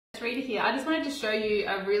Rita here. I just wanted to show you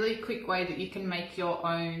a really quick way that you can make your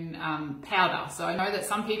own powder. So I know that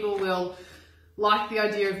some people will like the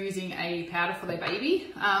idea of using a powder for their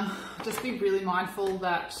baby. Just be really mindful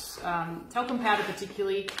that talcum powder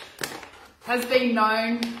particularly has been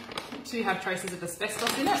known to have traces of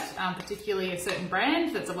asbestos in it, particularly a certain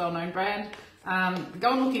brand that's a well-known brand.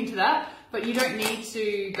 Go and look into that, but you don't need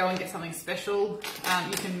to go and get something special.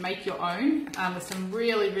 You can make your own with some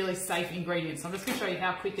really, really safe ingredients. So I'm just going to show you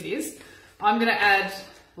how quick it is. I'm going to add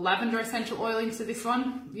lavender essential oil into this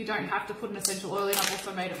one. You don't have to put an essential oil in. I've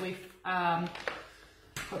also made it with,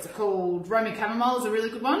 what's it called? Roman chamomile is a really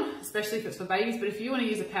good one, especially if it's for babies. But if you want to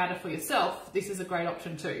use a powder for yourself, this is a great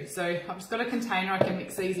option too. So I've just got a container I can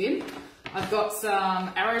mix these in. I've got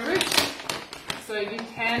some arrowroot. So you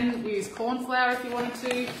can use corn flour if you wanted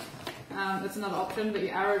to. That's another option, but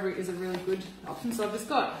your arrowroot is a really good option. So I've just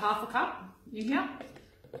got half a cup in here.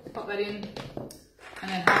 Pop that in. And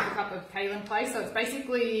then half a cup of Kaolin Clay. So it's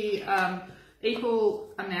basically equal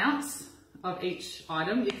amounts of each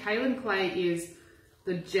item. Your Kaolin Clay is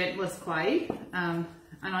the gentlest clay. And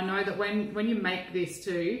I know that when you make this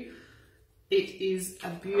too, it is a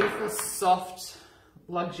beautiful, soft,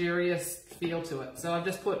 luxurious feel to it. So I've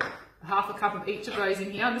just put half a cup of each of those in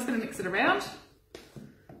here. I'm just going to mix it around.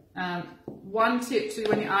 One tip too,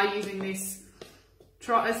 when you are using this,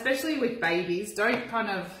 try, especially with babies, don't kind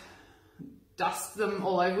of dust them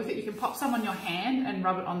all over with it. You can pop some on your hand and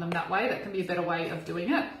rub it on them that way. That can be a better way of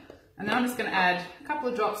doing it. And then I'm just going to add a couple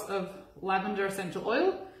of drops of lavender essential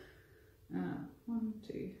oil. 1,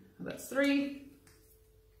 2, that's 3.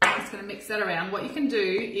 I'm just going to mix that around. What you can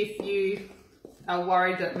do if you are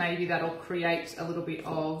worried that maybe that'll create a little bit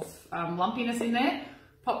of lumpiness in there,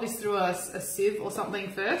 pop this through a sieve or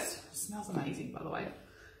something first. It smells amazing, by the way.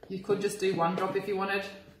 You could just do 1 drop if you wanted.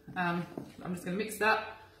 I'm just going to mix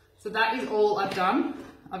that. So that is all I've done.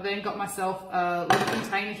 I've then got myself a little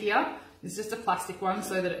container here. It's just a plastic one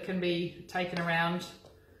so that it can be taken around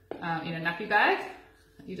in a nappy bag.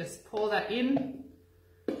 You just pour that in,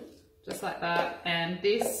 just like that. And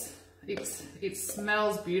this, it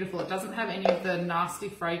smells beautiful. It doesn't have any of the nasty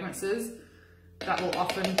fragrances that will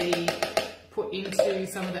often be put into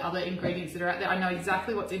some of the other ingredients that are out there. I know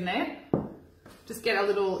exactly what's in there. Just get a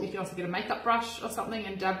little, you can also get a makeup brush or something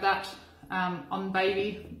and dab that on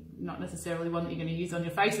baby. Not necessarily one that you're going to use on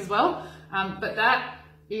your face as well, but that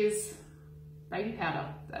is baby powder.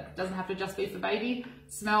 That doesn't have to just be for baby.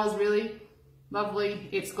 It smells really lovely.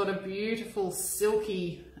 It's got a beautiful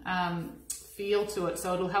silky feel to it,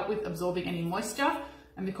 so it'll help with absorbing any moisture.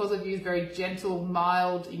 And because I've used very gentle,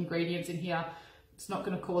 mild ingredients in here, it's not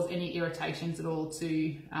going to cause any irritations at all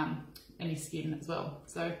to any skin as well.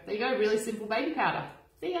 So there you go, really simple baby powder.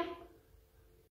 See ya.